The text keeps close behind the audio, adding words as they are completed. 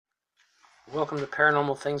Welcome to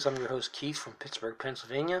Paranormal Things. I'm your host Keith from Pittsburgh,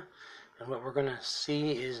 Pennsylvania, and what we're going to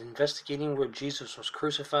see is Investigating Where Jesus Was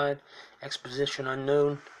Crucified, Exposition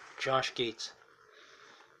Unknown, Josh Gates.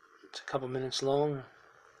 It's a couple minutes long.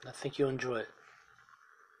 I think you'll enjoy it.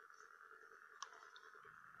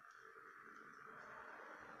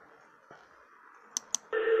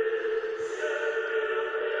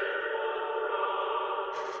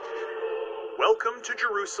 Welcome to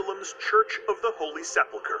Jerusalem's Church of the Holy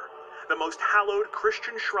Sepulchre, the most hallowed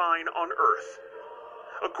Christian shrine on earth.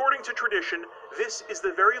 According to tradition, this is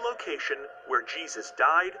the very location where Jesus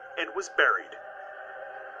died and was buried.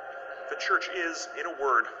 The church is, in a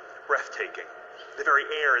word, breathtaking. The very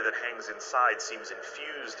air that hangs inside seems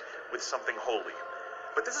infused with something holy.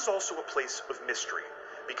 But this is also a place of mystery,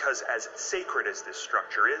 because as sacred as this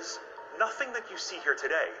structure is, nothing that you see here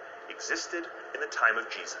today existed in the time of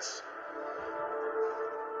Jesus.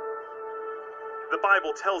 The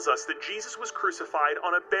Bible tells us that Jesus was crucified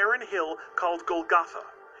on a barren hill called Golgotha.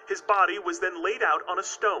 His body was then laid out on a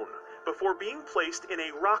stone before being placed in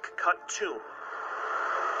a rock-cut tomb.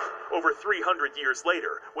 Over 300 years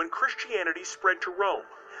later, when Christianity spread to Rome,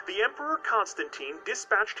 the Emperor Constantine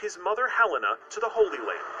dispatched his mother Helena to the Holy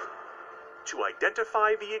Land to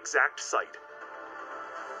identify the exact site.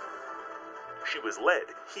 She was led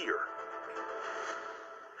here.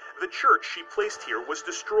 The church she placed here was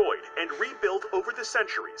destroyed and rebuilt over the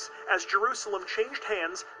centuries as Jerusalem changed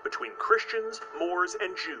hands between Christians, Moors,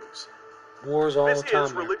 and Jews. Wars all the This time.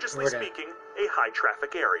 is, religiously speaking, a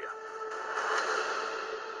high-traffic area.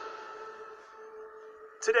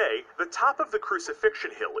 Today, the top of the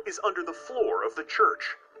crucifixion hill is under the floor of the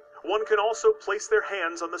church. One can also place their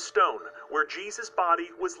hands on the stone where Jesus' body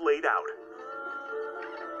was laid out.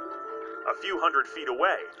 A few hundred feet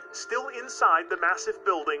away, still inside the massive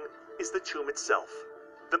building, is the tomb itself.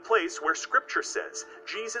 The place where Scripture says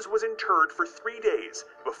Jesus was interred for 3 days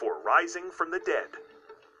before rising from the dead.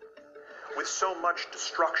 With so much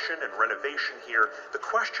destruction and renovation here, the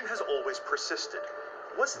question has always persisted.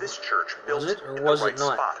 Was this church built in the right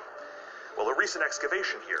spot? Well, a recent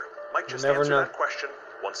excavation here might just answer that question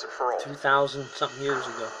once and for all. 2,000-something years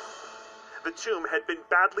ago. The tomb had been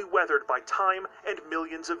badly weathered by time and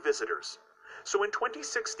millions of visitors. So in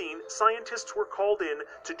 2016, scientists were called in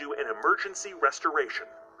to do an emergency restoration.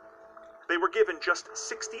 They were given just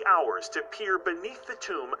 60 hours to peer beneath the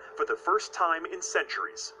tomb for the first time in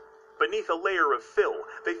centuries. Beneath a layer of fill,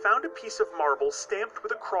 they found a piece of marble stamped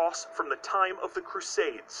with a cross from the time of the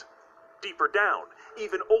Crusades. Deeper down,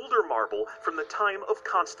 even older marble from the time of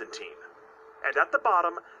Constantine. And at the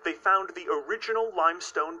bottom, they found the original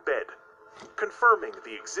limestone bed, confirming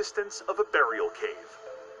the existence of a burial cave.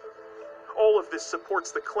 All of this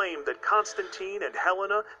supports the claim that Constantine and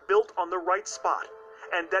Helena built on the right spot,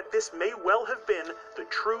 and that this may well have been the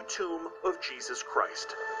true tomb of Jesus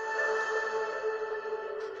Christ.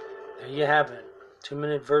 There you have it.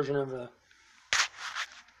 2-minute version of a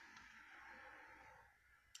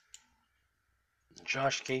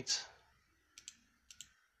Josh Gates.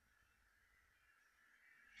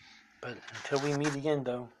 But until we meet again,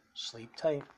 though, sleep tight.